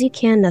gently as you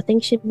can, nothing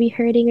should be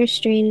hurting or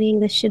straining.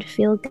 This should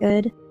feel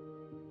good.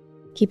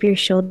 Keep your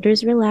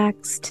shoulders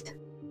relaxed.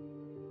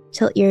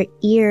 Tilt your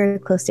ear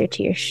closer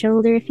to your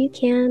shoulder if you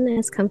can,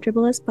 as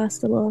comfortable as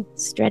possible.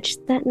 Stretch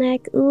that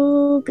neck.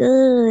 Ooh,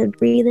 good.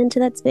 Breathe into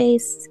that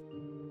space.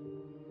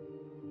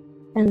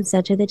 And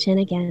center the chin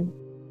again.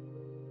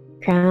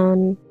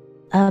 Crown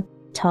up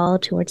tall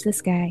towards the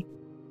sky.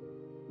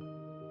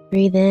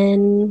 Breathe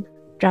in.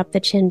 Drop the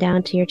chin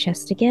down to your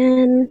chest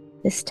again.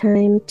 This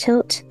time,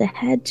 tilt the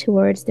head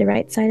towards the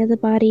right side of the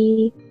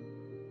body.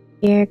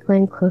 Here,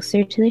 going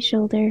closer to the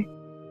shoulder.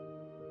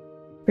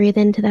 Breathe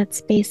into that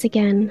space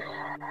again.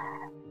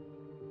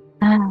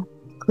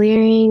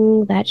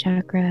 Clearing that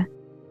chakra.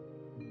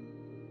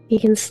 You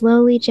can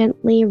slowly,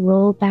 gently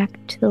roll back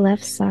to the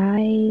left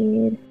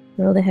side.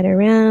 Roll the head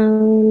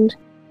around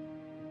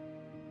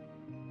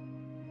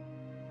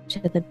to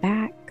the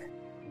back.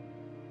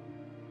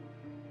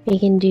 You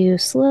can do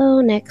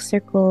slow neck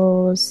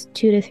circles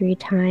 2 to 3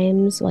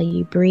 times while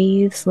you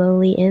breathe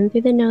slowly in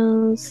through the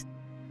nose.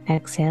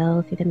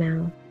 Exhale through the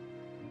mouth.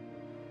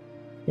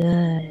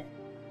 Good.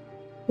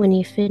 When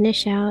you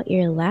finish out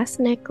your last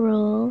neck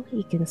roll,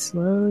 you can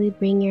slowly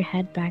bring your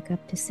head back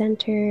up to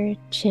center,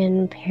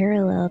 chin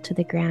parallel to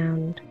the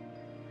ground.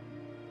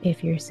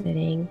 If you're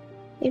sitting,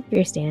 if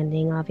you're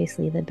standing,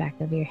 obviously the back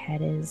of your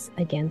head is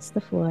against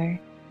the floor.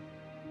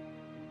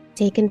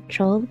 Take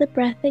control of the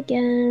breath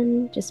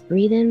again. Just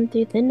breathe in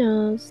through the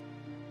nose.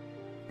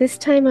 This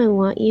time I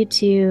want you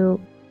to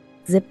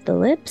zip the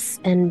lips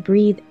and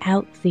breathe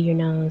out through your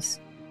nose.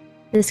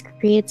 This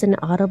creates an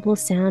audible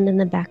sound in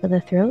the back of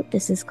the throat.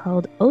 This is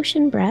called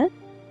ocean breath,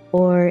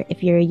 or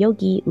if you're a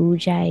yogi,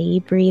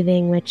 ujjayi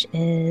breathing, which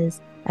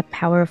is a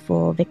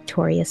powerful,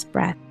 victorious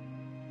breath.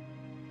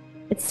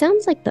 It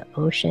sounds like the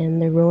ocean,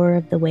 the roar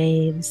of the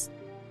waves.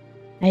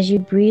 As you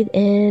breathe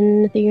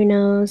in through your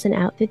nose and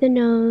out through the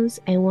nose,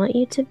 I want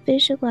you to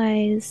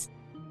visualize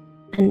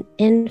an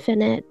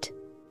infinite,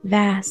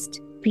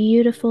 vast,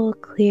 beautiful,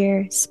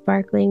 clear,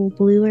 sparkling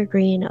blue or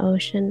green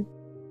ocean.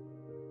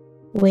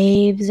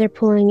 Waves are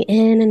pulling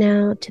in and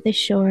out to the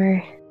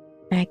shore,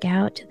 back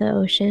out to the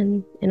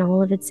ocean in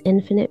all of its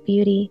infinite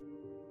beauty.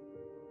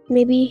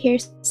 Maybe you hear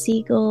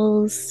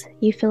seagulls,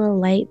 you feel a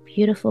light,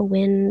 beautiful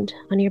wind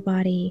on your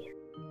body.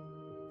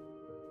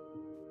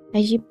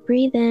 As you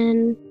breathe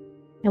in,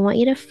 I want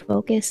you to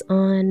focus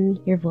on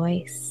your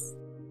voice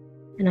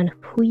and on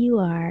who you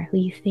are, who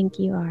you think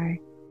you are.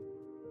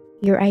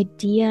 Your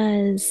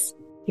ideas,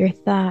 your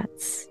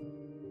thoughts,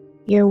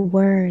 your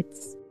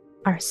words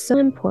are so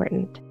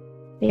important.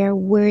 They are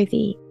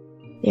worthy.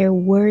 They are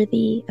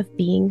worthy of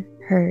being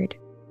heard.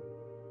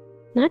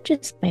 Not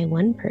just by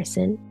one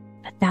person,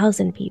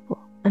 1,000 people,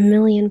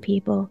 1,000,000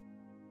 people.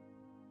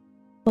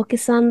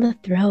 Focus on the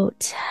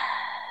throat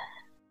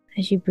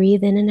as you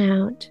breathe in and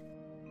out.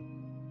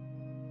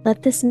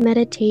 Let this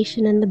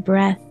meditation and the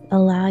breath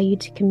allow you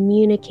to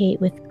communicate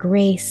with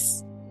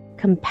grace,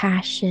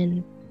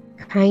 compassion,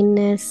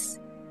 kindness,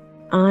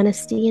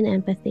 honesty, and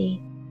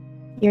empathy.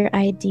 Your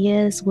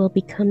ideas will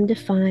become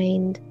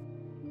defined,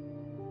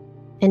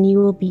 and you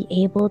will be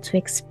able to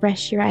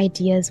express your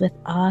ideas with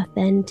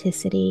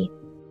authenticity.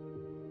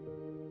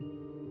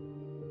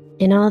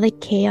 In all the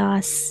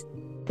chaos,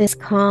 this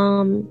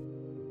calm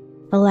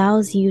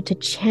allows you to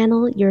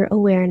channel your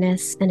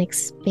awareness and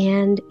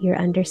expand your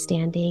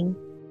understanding.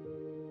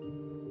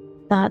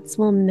 Thoughts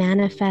will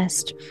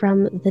manifest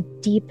from the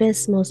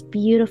deepest, most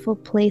beautiful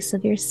place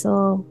of your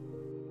soul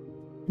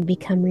and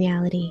become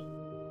reality.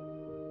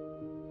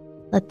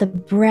 Let the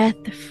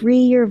breath free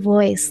your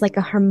voice like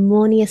a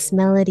harmonious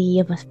melody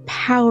of a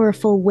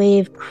powerful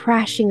wave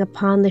crashing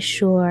upon the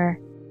shore.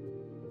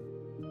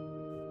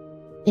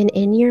 And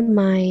in your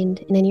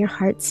mind and in your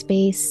heart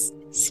space,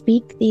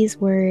 speak these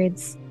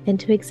words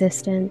into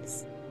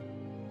existence.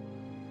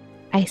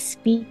 I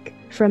speak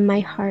from my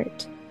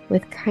heart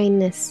with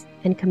kindness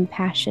and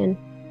compassion.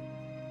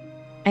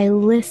 I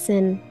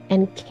listen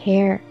and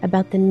care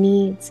about the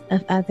needs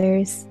of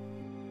others.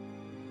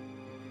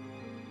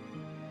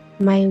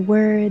 My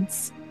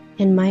words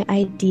and my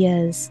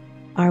ideas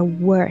are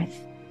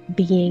worth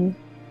being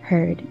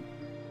heard.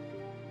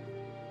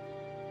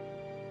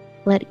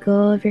 Let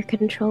go of your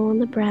control on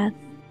the breath.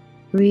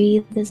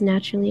 Breathe as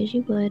naturally as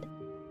you would,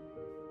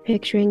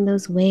 picturing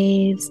those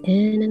waves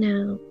in and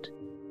out,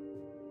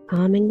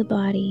 calming the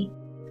body.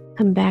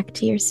 Come back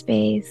to your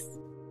space.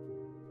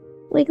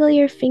 Wiggle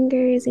your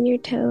fingers and your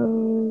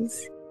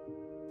toes.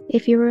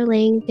 If you were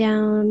laying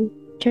down,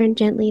 turn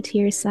gently to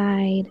your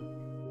side.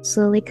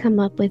 Slowly come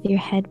up with your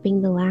head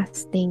being the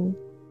last thing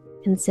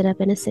and sit up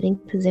in a sitting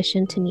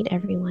position to meet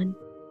everyone.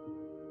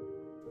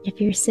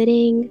 If you're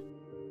sitting,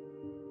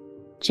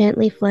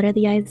 gently flutter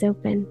the eyes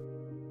open.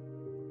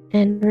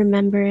 And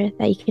remember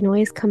that you can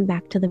always come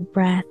back to the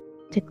breath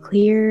to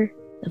clear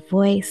the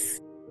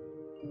voice,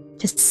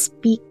 to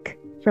speak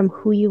from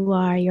who you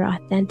are, your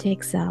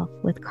authentic self,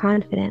 with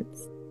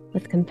confidence,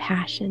 with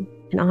compassion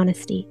and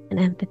honesty and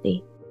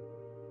empathy.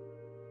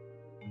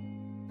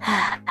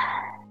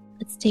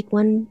 Let's take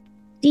one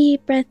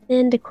deep breath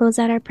in to close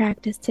out our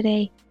practice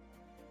today.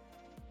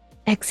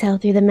 Exhale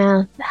through the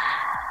mouth.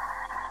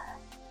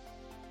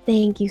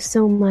 Thank you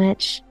so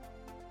much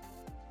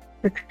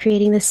for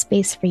creating this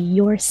space for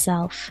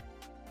yourself,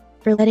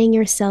 for letting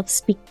yourself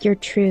speak your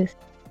truth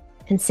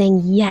and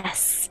saying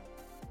yes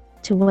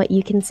to what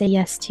you can say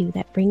yes to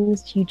that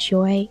brings you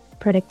joy,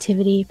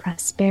 productivity,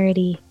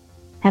 prosperity.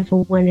 Have a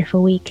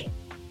wonderful week.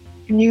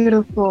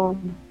 Beautiful,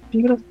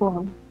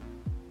 beautiful.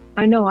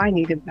 I know I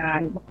needed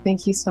that.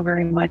 Thank you so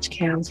very much,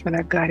 Cams, for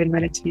that guided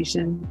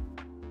meditation.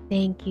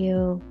 Thank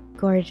you.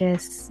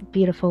 Gorgeous,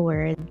 beautiful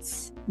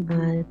words.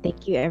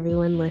 Thank you,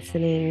 everyone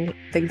listening.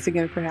 Thanks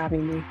again for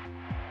having me.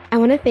 I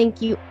want to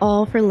thank you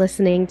all for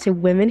listening to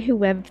Women Who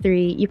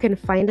Web3. You can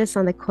find us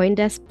on the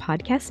CoinDesk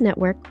Podcast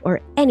Network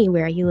or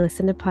anywhere you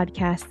listen to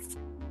podcasts.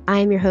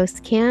 I'm your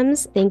host,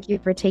 Cams. Thank you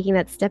for taking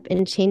that step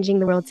in changing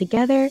the world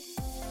together.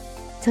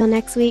 Till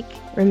next week,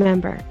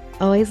 remember,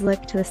 always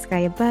look to the sky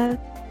above,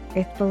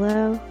 earth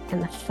below,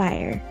 and the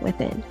fire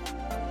within.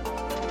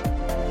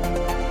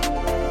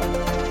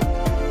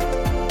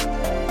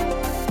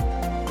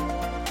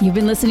 You've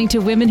been listening to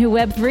Women Who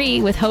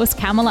Web3 with host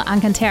Kamala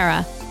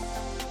Alcantara.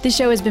 This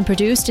show has been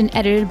produced and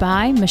edited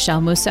by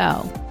Michelle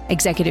Mousseau.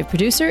 Executive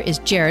producer is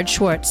Jared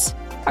Schwartz.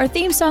 Our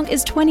theme song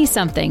is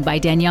 20-something by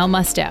Danielle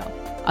Musto.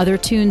 Other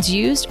tunes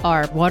used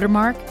are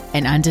Watermark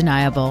and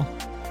Undeniable.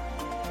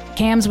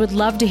 Cams would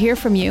love to hear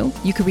from you.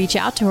 You can reach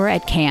out to her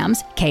at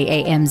Cams,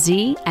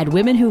 K-A-M-Z, at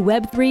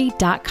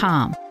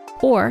womenwhoweb3.com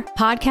or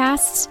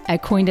podcasts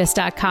at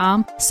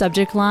coindesk.com,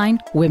 subject line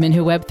Women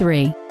Who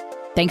Web3.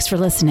 Thanks for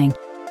listening.